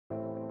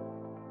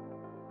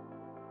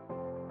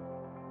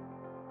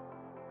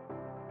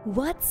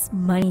What's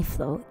money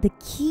flow? The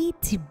key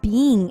to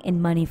being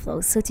in money flow.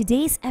 So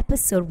today's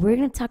episode, we're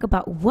going to talk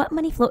about what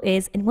money flow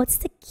is and what's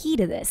the key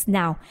to this.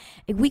 Now,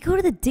 if we go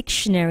to the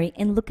dictionary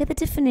and look at the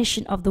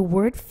definition of the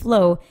word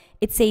flow,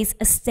 it says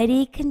a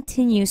steady,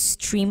 continuous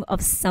stream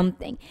of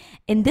something.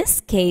 In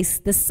this case,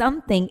 the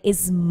something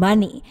is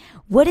money.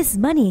 What is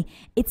money?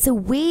 It's a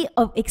way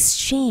of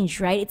exchange,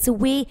 right?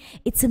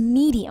 It's a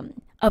medium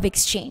of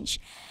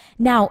exchange.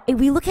 Now, if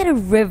we look at a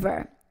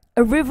river,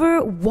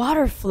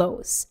 water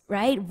flows,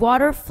 right?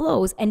 Water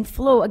flows, and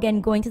flow,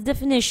 again, going to the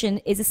definition,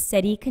 is a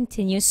steady,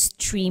 continuous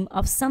stream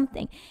of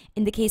something.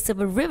 In the case of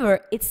a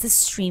river, it's the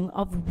stream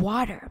of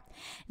water.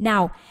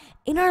 Now,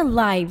 in our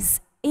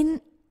lives,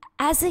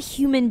 as a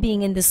human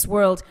being in this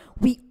world,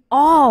 we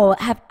all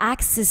have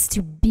access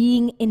to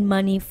being in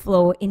money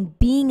flow, in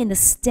being in the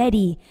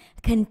steady,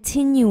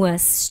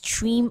 continuous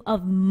stream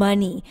of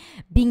money,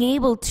 being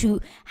able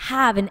to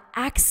have and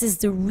access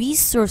the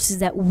resources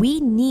that we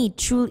need,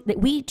 that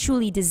we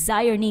truly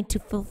desire, need to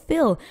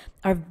fulfill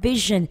our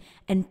vision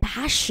and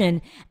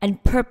passion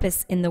and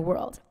purpose in the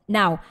world.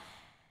 Now,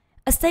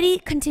 a steady,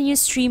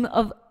 continuous stream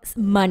of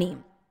money.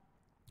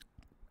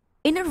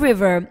 In a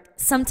river,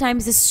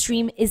 sometimes the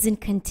stream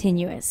isn't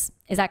continuous.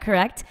 Is that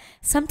correct?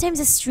 Sometimes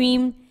the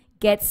stream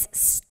gets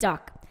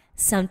stuck.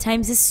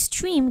 Sometimes the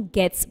stream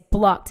gets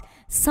blocked.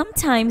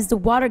 Sometimes the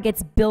water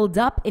gets built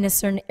up in a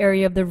certain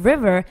area of the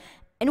river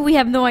and we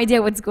have no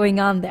idea what's going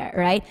on there,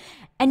 right?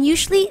 And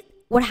usually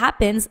what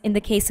happens in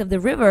the case of the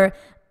river,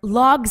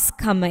 logs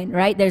come in,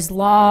 right? There's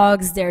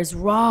logs, there's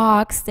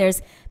rocks,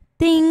 there's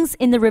things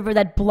in the river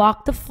that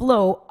block the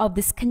flow of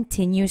this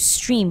continuous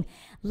stream.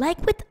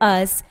 Like with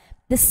us,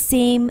 the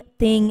same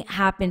thing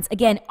happens.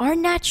 Again, our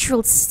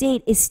natural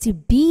state is to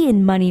be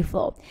in money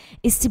flow,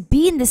 is to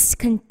be in this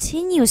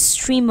continuous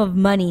stream of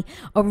money,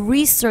 of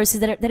resources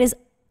that is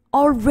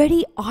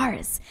already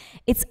ours.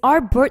 It's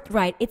our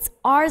birthright. It's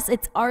ours,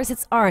 it's ours,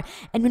 it's ours.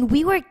 And when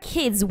we were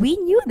kids, we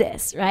knew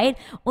this, right?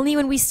 Only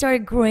when we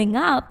started growing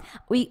up,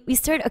 we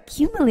started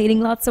accumulating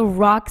lots of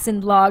rocks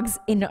and logs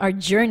in our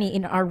journey,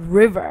 in our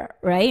river,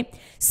 right?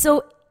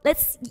 So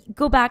let's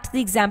go back to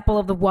the example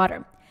of the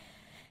water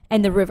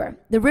and the river.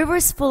 The river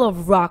is full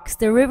of rocks.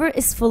 The river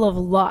is full of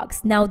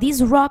logs. Now,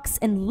 these rocks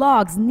and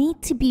logs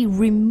need to be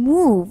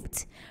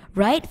removed,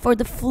 right, for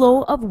the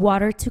flow of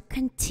water to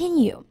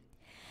continue.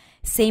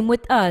 Same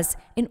with us.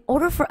 In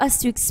order for us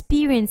to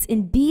experience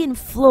and be in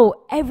flow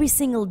every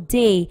single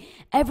day,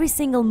 every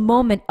single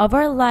moment of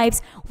our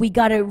lives, we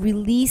gotta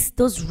release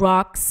those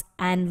rocks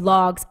and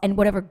logs and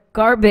whatever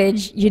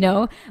garbage,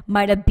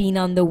 might have been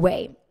on the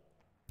way.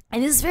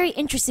 And this is very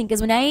interesting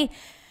because when I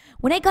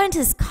got into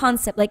this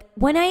concept, like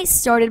when I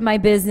started my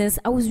business,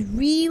 I was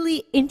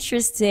really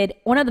interested.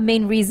 One of the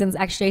main reasons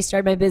actually I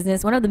started my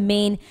business, one of the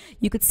main,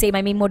 you could say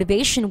my main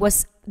motivation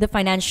was the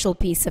financial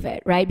piece of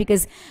it, right?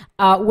 Because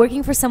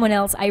working for someone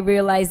else, I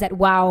realized that,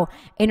 wow,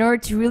 in order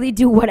to really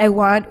do what I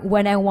want,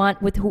 when I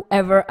want, with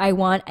whoever I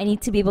want, I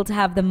need to be able to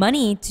have the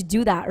money to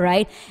do that,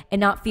 right? And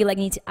not feel like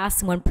I need to ask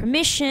someone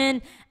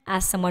permission,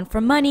 ask someone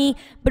for money,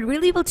 but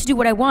really able to do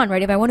what I want,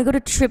 right? If I want to go to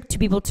a trip, to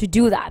be able to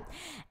do that.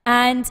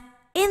 And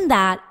in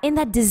that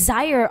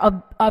desire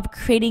of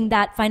creating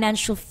that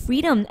financial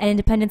freedom and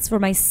independence for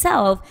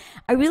myself,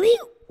 I really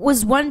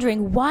was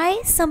wondering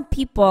why some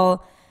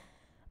people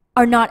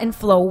are not in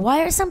flow.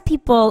 Why are some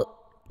people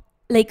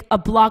like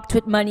blocked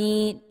with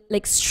money,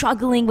 like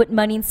struggling with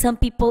money, and some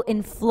people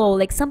in flow?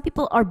 Like some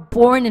people are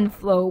born in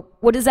flow.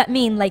 What does that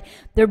mean? Like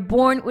they're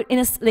born in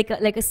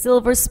a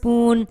silver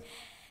spoon.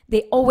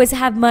 They always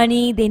have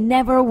money. They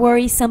never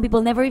worry. Some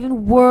people never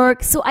even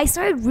work. So I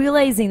started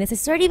realizing this. I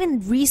started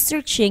even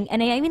researching,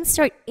 and I even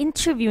started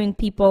interviewing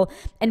people,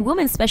 and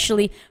women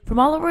especially, from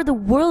all over the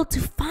world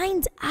to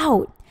find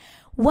out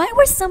why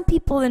were some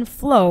people in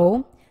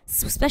flow,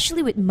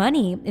 especially with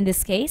money in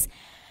this case,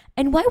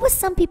 and why were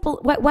some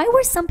people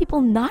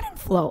not in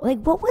flow? Like,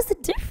 what was the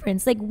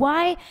difference? Like,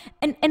 why?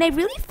 And I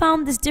really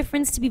found this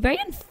difference to be very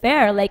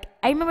unfair. Like,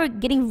 I remember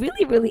getting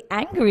really, really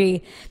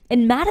angry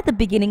and mad at the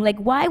beginning. Like,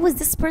 why was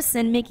this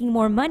person making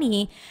more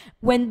money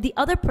when the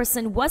other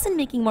person wasn't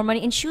making more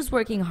money and she was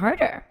working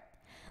harder?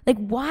 Like,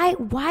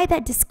 why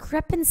that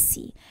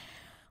discrepancy?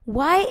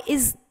 Why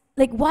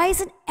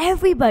isn't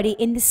everybody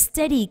in the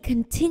steady,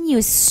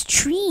 continuous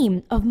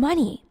stream of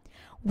money?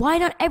 Why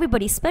not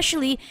everybody?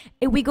 Especially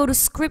if we go to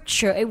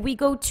scripture, if we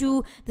go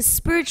to the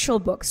spiritual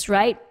books,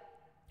 right?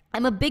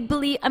 I'm a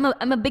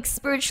big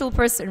spiritual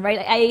person,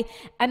 right?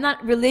 I'm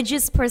not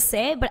religious per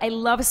se, but I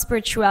love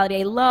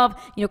spirituality. I love,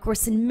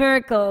 Course in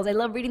Miracles. I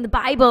love reading the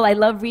Bible. I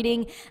love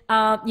reading,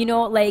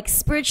 like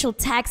spiritual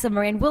texts of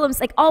Marianne Williams,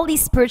 like all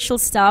these spiritual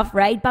stuff,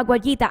 right?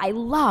 Bhagavad Gita, I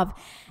love.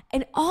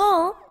 And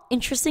all,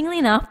 interestingly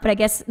enough, but I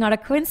guess not a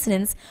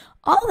coincidence,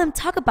 all of them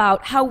talk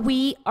about how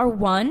we are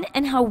one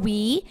and how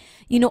we,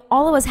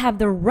 all of us have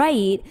the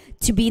right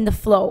to be in the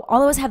flow.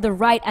 All of us have the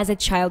right as a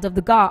child of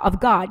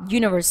God,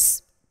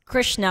 universe,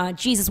 Krishna,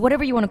 Jesus,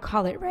 whatever you want to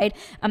call it, right?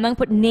 I'm not going to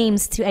put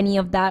names to any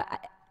of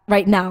that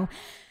right now.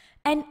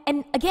 And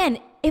again,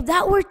 if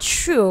that were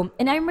true,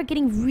 and I remember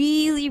getting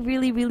really,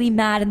 really, really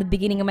mad in the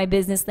beginning of my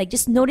business, like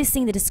just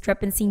noticing the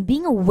discrepancy and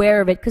being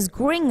aware of it. Because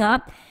growing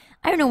up,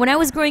 I don't know, when I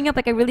was growing up,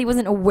 like I really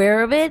wasn't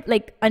aware of it,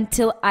 like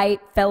until I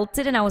felt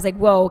it and I was like,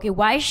 whoa, okay,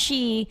 why is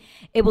she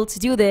able to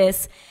do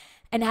this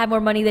and have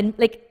more money than,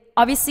 like,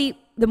 obviously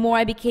the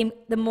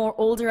more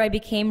older I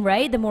became,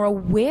 right, the more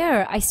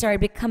aware I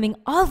started becoming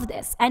of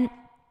this. And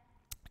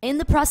in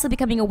the process of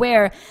becoming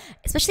aware,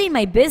 especially in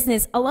my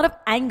business, a lot of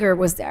anger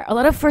was there, a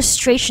lot of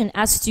frustration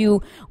as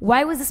to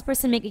why was this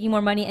person making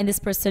more money and this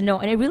person no.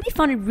 And I really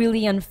found it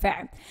really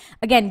unfair.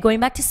 Again,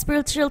 going back to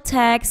spiritual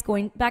texts,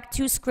 going back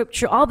to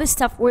scripture, all this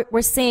stuff,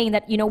 we're saying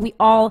that, we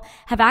all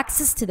have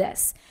access to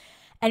this.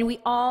 And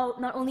we all,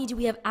 not only do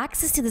we have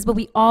access to this, but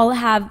we all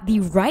have the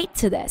right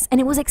to this.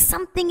 And it was like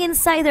something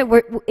inside there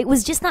where it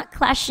was just not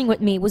clashing with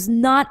me. It was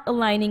not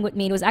aligning with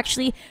me. It was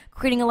actually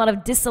creating a lot of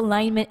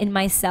disalignment in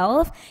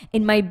myself,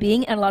 in my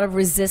being, and a lot of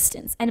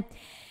resistance. And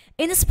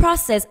in this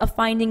process of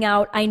finding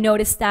out, I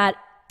noticed that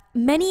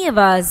many of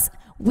us,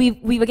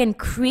 we've again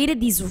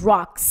created these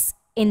rocks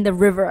in the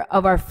river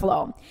of our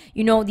flow.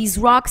 These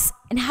rocks,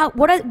 and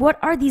what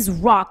are these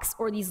rocks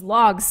or these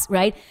logs,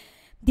 right?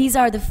 These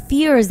are the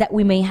fears that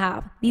we may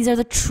have. These are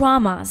the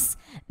traumas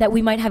that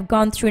we might have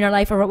gone through in our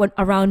life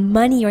around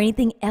money or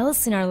anything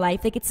else in our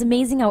life. Like, it's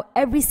amazing how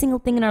every single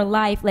thing in our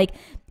life, like,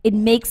 it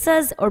makes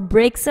us or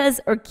breaks us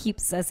or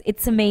keeps us.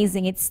 It's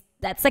amazing.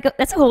 That's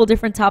a whole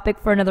different topic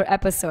for another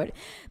episode.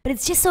 But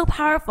it's just so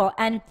powerful.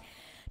 And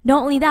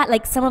not only that,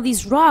 like, some of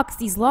these rocks,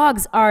 these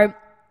logs are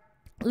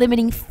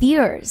limiting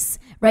fears,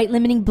 right?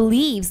 Limiting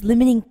beliefs,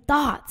 limiting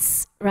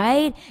thoughts,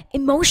 right?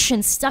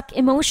 Emotions, stuck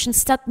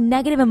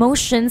negative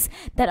emotions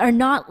that are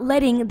not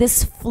letting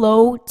this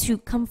flow to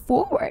come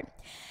forward.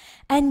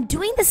 And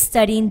doing the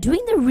study and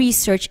doing the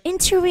research,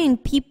 interviewing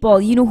people,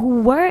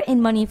 who were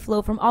in money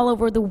flow from all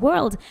over the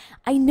world,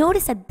 I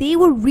noticed that they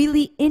were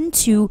really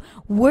into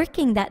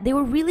working that. They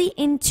were really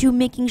into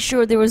making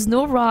sure there was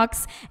no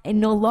rocks and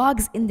no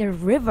logs in their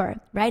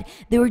river, right?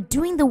 They were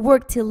doing the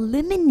work to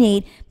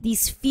eliminate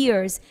these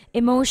fears,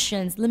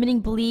 emotions,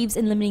 limiting beliefs,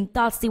 and limiting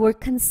thoughts. They were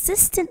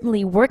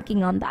consistently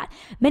working on that.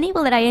 Many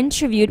people that I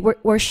interviewed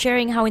were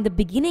sharing how in the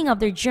beginning of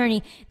their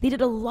journey, they did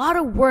a lot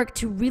of work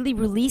to really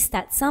release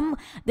that.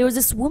 There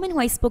was this woman who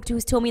I spoke to who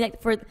told me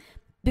that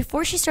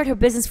before she started her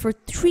business for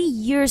 3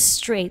 years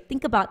straight,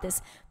 think about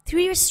this,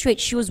 3 years straight,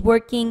 she was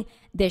working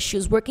this. She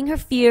was working her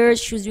fears.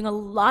 She was doing a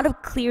lot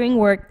of clearing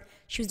work.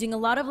 She was doing a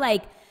lot of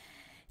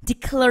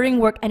declaring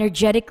work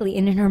energetically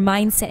and in her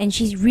mindset. And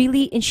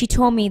she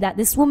told me that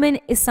this woman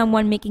is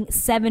someone making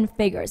 7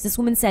 figures. This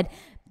woman said,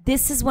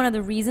 this is one of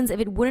the reasons,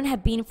 if it wouldn't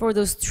have been for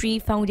those 3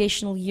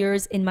 foundational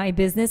years in my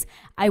business,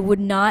 I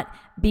would not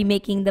be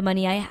making the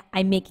money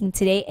I'm making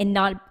today, and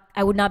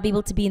I would not be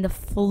able to be in the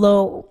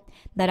flow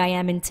that I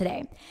am in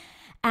today.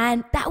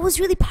 And that was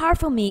really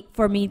powerful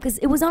for me because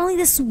it was not only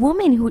this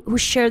woman who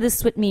shared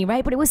this with me,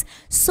 right? But it was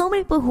so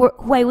many people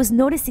who I was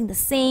noticing the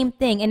same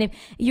thing. And if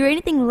you're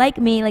anything like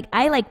me,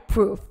 I like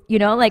proof,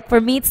 Like, for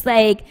me, it's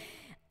like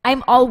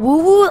I'm all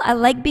woo-woo. I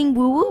like being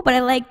woo-woo, but I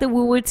like the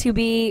woo-woo to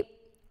be,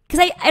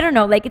 because I don't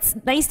know, it's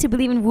nice to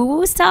believe in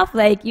woo-woo stuff,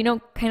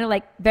 kind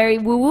of very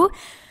woo-woo.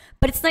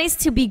 But it's nice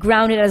to be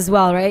grounded as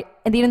well, right?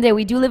 At the end of the day,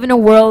 we do live in a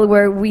world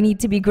where we need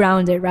to be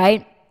grounded,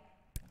 right?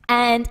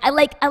 And I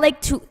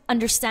like to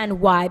understand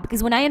why,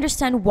 because when I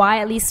understand why,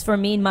 at least for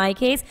me in my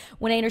case,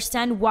 when I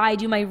understand why, I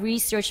do my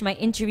research, my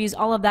interviews,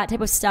 all of that type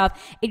of stuff,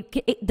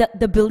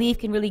 the belief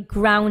can really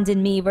ground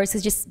in me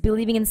versus just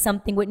believing in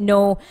something with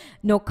no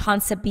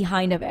concept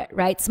behind of it,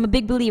 right? So I'm a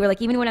big believer,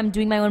 even when I'm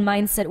doing my own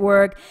mindset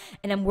work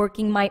and I'm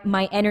working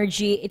my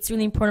energy, it's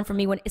really important for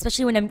me,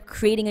 especially when I'm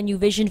creating a new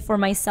vision for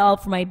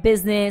myself, for my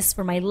business,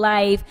 for my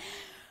life,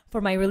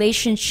 for my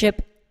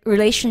relationships,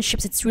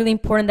 it's really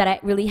important that I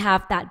really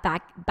have that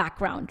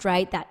background,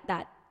 right?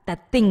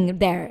 That thing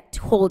there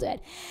to hold it.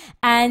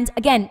 And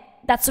again,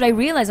 that's what I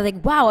realized. I was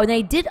like, wow. And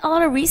I did a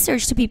lot of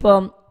research to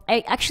people.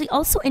 I actually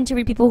also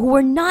interviewed people who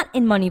were not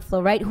in money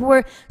flow, right? Who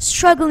were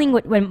struggling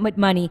with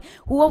money,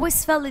 who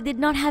always felt they did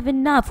not have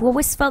enough, who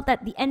always felt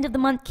that the end of the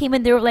month came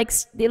and they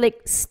were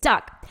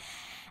stuck.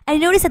 And I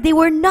noticed that they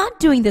were not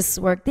doing this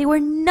work. They were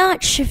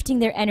not shifting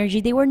their energy.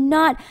 They were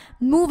not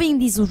moving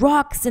these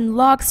rocks and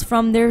logs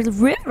from their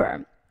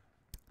river.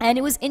 And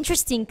it was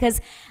interesting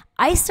because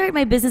I started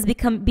my business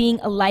being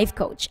a life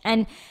coach.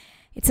 And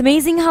it's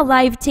amazing how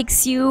life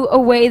takes you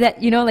away that,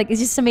 it's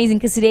just amazing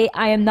because today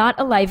I am not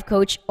a life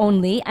coach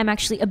only. I'm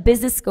actually a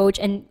business coach.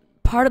 And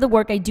part of the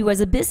work I do as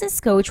a business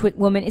coach with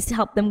women is to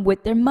help them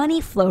with their money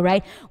flow,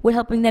 right? With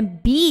helping them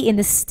be in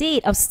the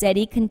state of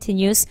steady,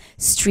 continuous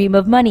stream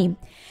of money.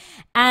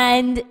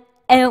 And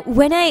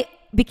when I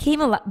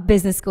became a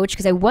business coach,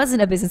 because I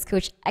wasn't a business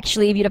coach.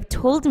 Actually, if you'd have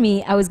told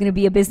me I was going to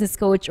be a business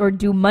coach or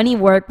do money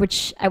work,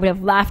 which I would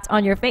have laughed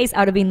on your face, I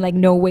would have been like,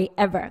 no way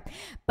ever.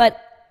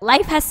 But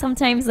life has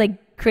sometimes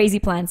crazy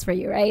plans for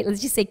you, right? Let's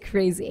just say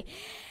crazy.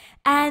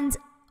 And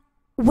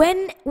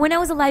when I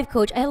was a life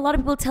coach, I had a lot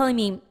of people telling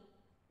me,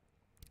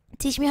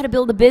 teach me how to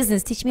build a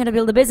business, teach me how to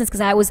build a business,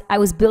 because I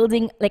was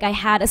building, like, I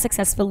had a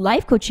successful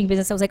life coaching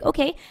business. I was like,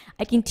 okay,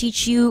 I can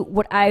teach you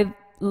what I've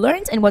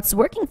learned and what's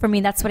working for me.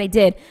 And that's what I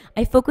did.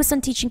 I focused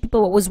on teaching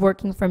people what was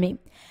working for me.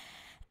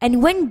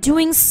 And when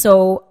doing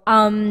so,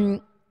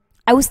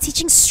 I was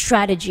teaching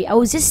strategy. I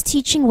was just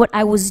teaching what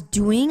I was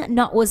doing,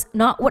 not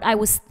what I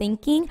was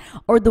thinking,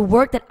 or the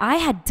work that I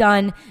had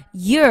done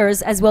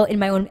years as well in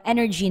my own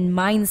energy and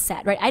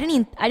mindset, right? I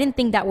didn't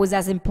think that was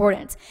as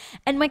important.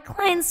 And my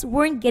clients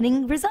weren't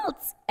getting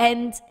results.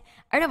 And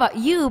I don't know about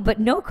you, but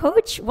no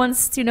coach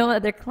wants to know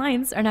that their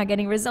clients are not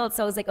getting results.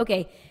 So I was like,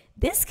 okay,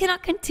 this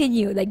cannot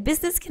continue. Like,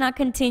 business cannot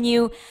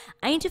continue.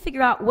 I need to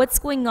figure out what's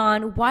going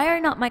on. Why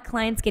are not my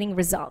clients getting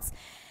results?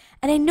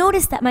 And I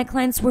noticed that my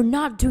clients were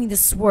not doing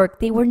this work.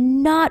 They were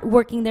not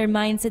working their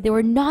mindset. They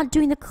were not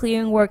doing the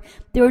clearing work.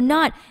 They were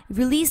not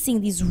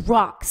releasing these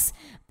rocks,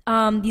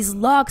 these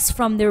logs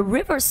from their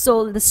river.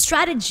 So the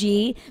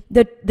strategy,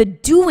 the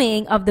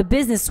doing of the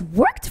business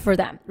worked for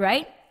them,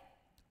 right?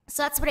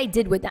 So that's what I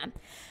did with them.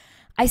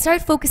 I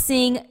started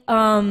focusing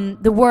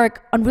the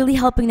work on really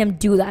helping them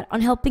do that,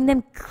 on helping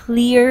them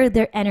clear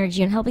their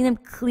energy, on helping them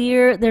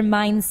clear their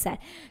mindset,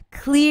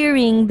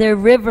 clearing their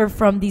river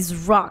from these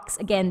rocks.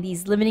 Again,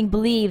 these limiting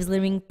beliefs,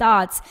 limiting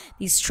thoughts,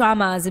 these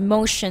traumas,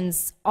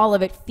 emotions, all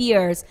of it,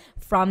 fears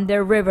from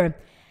their river.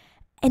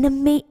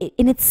 And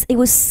it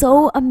was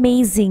so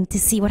amazing to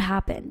see what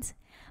happened.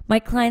 My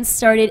clients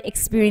started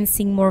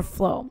experiencing more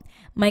flow.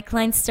 My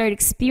clients started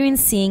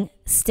experiencing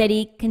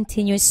steady,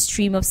 continuous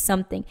stream of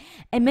something.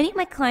 And many of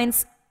my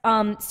clients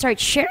started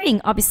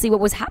sharing, obviously, what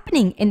was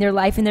happening in their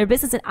life, in their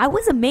business. And I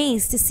was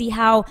amazed to see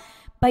how,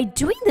 by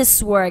doing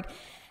this work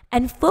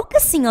and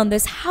focusing on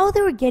this, how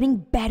they were getting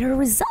better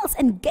results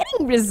and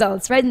getting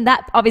results, right? And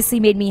that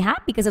obviously made me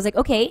happy, because I was like,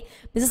 okay,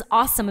 this is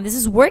awesome. And this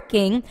is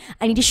working.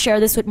 I need to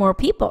share this with more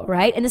people,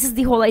 right? And this is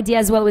the whole idea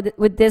as well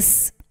with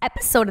this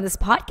episode of this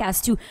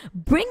podcast, to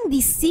bring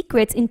these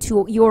secrets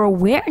into your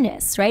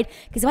awareness, right?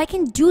 Because if I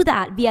can do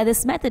that via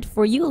this method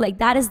for you, like,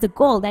 that is the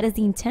goal, that is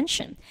the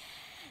intention.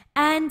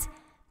 And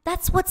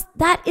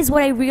that is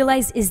what I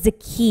realized is the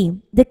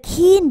key. The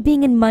key in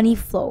being in money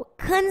flow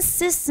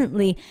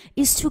consistently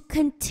is to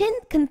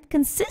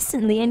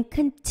consistently and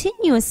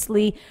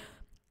continuously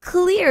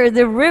clear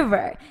the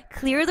river,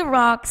 clear the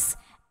rocks,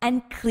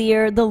 and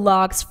clear the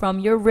logs from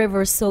your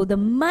river, so the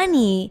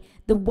money,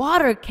 the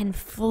water can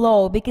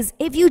flow. Because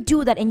if you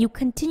do that and you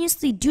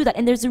continuously do that,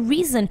 and there's a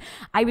reason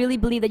I really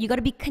believe that you got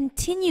to be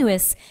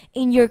continuous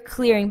in your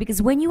clearing, because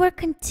when you are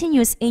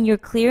continuous in your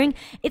clearing,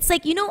 it's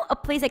like, a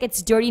place that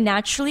gets dirty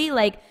naturally,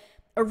 like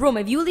a room.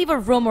 If you leave a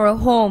room or a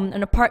home,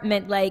 an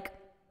apartment, like,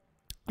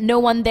 no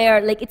one there,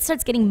 like, it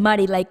starts getting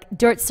muddy, like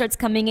dirt starts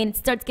coming in, it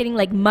starts getting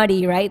like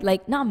muddy, right?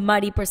 Like, not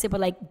muddy per se, but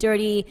like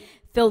dirty,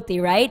 filthy,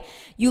 right?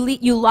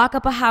 You lock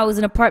up a house,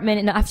 an apartment,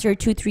 and after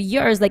 2-3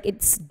 years, like,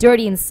 it's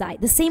dirty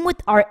inside. The same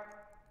with our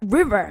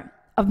river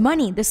of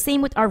money. The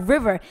same with our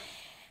river.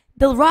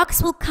 The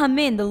rocks will come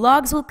in, the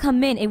logs will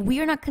come in, and we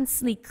are not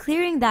constantly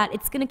clearing that,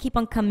 it's gonna keep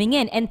on coming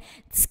in. And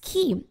it's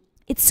key.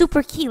 It's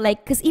super key,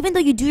 like, because even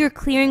though you do your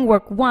clearing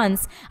work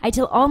once, I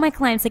tell all my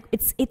clients, like,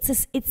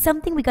 it's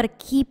something we got to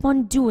keep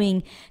on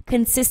doing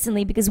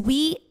consistently, because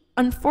we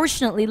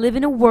unfortunately live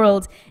in a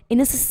world, in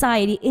a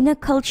society, in a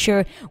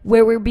culture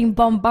where we're being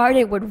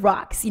bombarded with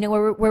rocks,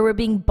 where we're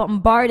being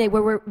bombarded,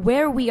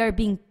 where we are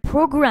being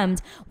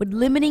programmed with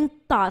limiting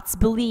thoughts,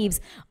 beliefs,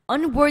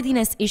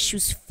 unworthiness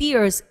issues,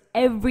 fears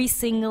every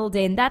single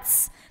day. And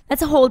that's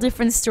a whole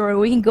different story.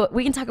 We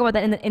can talk about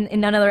that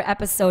in another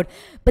episode.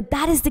 But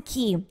that is the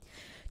key.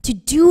 To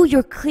do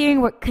your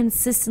clearing work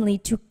consistently,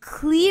 to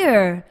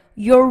clear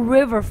your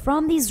river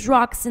from these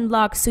rocks and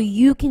logs, so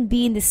you can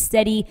be in the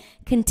steady,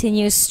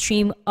 continuous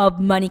stream of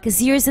money. Because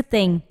here's the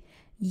thing,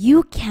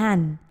 you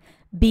can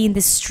be in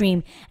the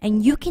stream,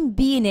 and you can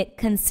be in it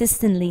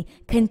consistently,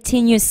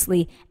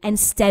 continuously, and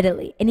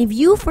steadily. And if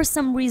you, for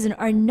some reason,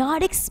 are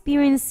not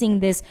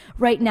experiencing this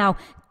right now,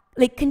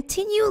 like,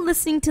 continue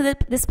listening to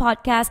this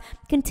podcast,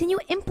 continue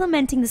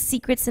implementing the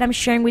secrets that I'm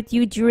sharing with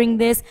you during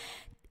this.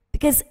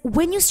 Because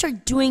when you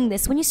start doing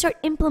this, when you start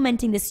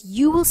implementing this,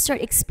 you will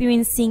start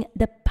experiencing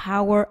the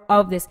power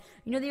of this.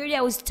 The other day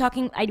I was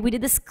talking, we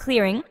did this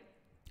clearing,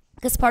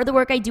 because part of the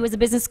work I do as a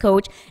business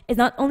coach is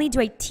not only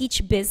do I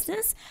teach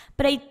business,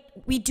 but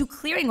we do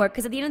clearing work,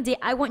 because at the end of the day,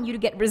 I want you to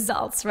get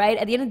results, right?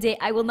 At the end of the day,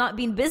 I will not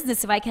be in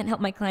business if I can't help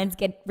my clients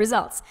get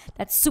results.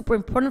 That's super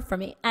important for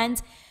me.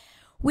 And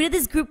we did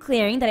this group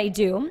clearing that I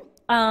do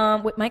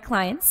with my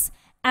clients.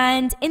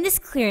 And in this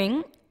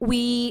clearing,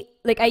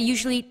 I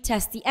usually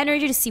test the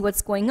energy to see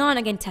what's going on.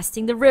 Again,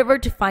 testing the river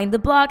to find the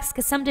blocks,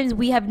 because sometimes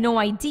we have no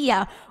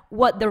idea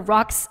what the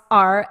rocks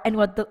are and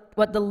what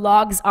the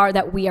logs are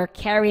that we are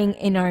carrying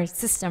in our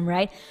system,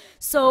 right?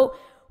 So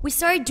we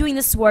started doing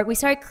this work. We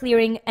started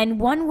clearing, and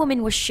one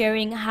woman was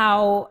sharing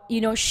how,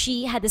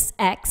 she had this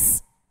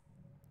ex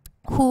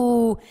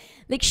who,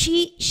 like,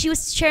 she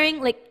was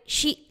sharing, like,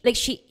 she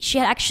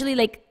had actually,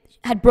 like,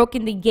 had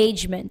broken the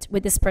engagement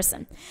with this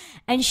person.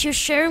 And she was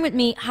sharing with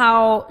me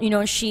how,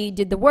 she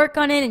did the work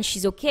on it and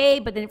she's okay,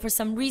 but then for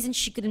some reason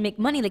she couldn't make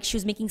money. Like, she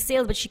was making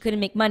sales, but she couldn't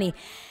make money.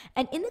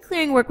 And in the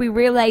clearing work, we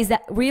realized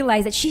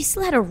that she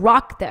still had a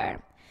rock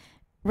there,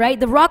 right?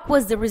 The rock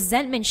was the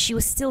resentment she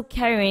was still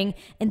carrying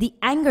and the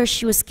anger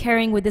she was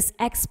carrying with this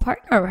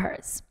ex-partner of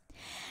hers.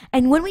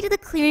 And when we did the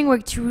clearing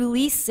work to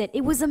release it,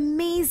 it was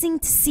amazing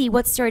to see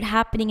what started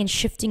happening and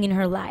shifting in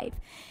her life.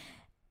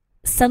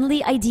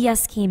 Suddenly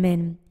ideas came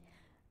in,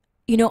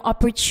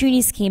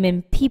 opportunities came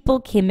in,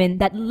 people came in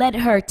that led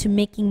her to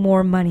making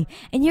more money.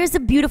 And here's the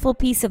beautiful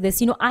piece of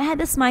this. I had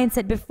this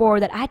mindset before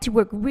that I had to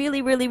work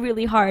really, really,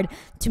 really hard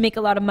to make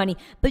a lot of money.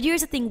 But here's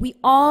the thing. We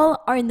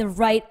all are in the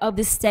right of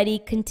the steady,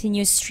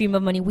 continuous stream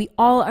of money. We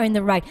all are in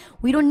the right.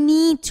 We don't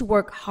need to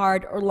work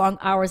hard or long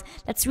hours.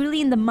 That's really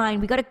in the mind.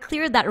 We got to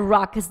clear that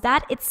rock, because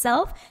that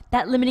itself,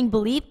 that limiting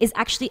belief, is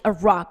actually a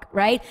rock,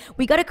 right?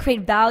 We got to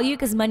create value,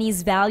 because money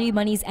is value.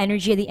 Money is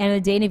energy at the end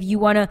of the day. And if you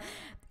want to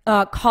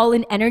call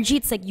in energy,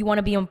 it's like you want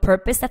to be on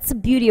purpose. That's the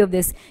beauty of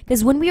this,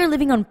 because when we are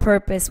living on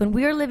purpose, when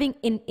we are living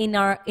in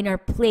our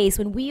place,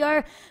 when we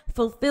are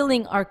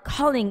fulfilling our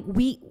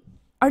calling,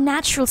 our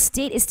natural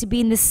state is to be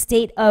in this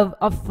state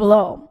of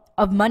flow,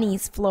 of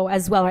money's flow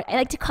as well, right? I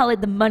like to call it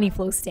the money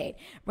flow state,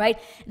 right?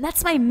 And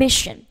that's my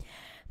mission.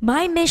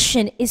 My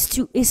mission is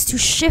to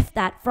shift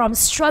that from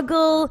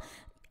struggle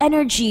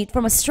energy,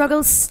 from a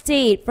struggle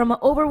state, from an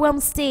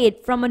overwhelmed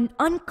state, from an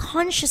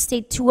unconscious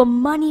state to a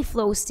money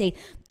flow state,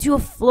 to a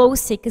flow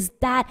state, because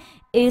that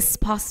is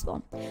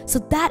possible. So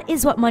that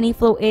is what money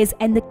flow is.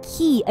 And the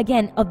key,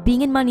 again, of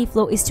being in money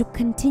flow is to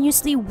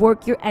continuously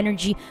work your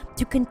energy,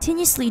 to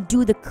continuously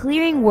do the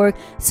clearing work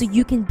so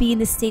you can be in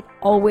this state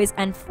always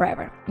and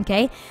forever.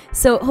 Okay?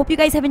 So hope you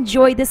guys have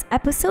enjoyed this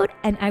episode,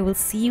 and I will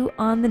see you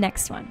on the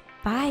next one.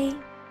 Bye.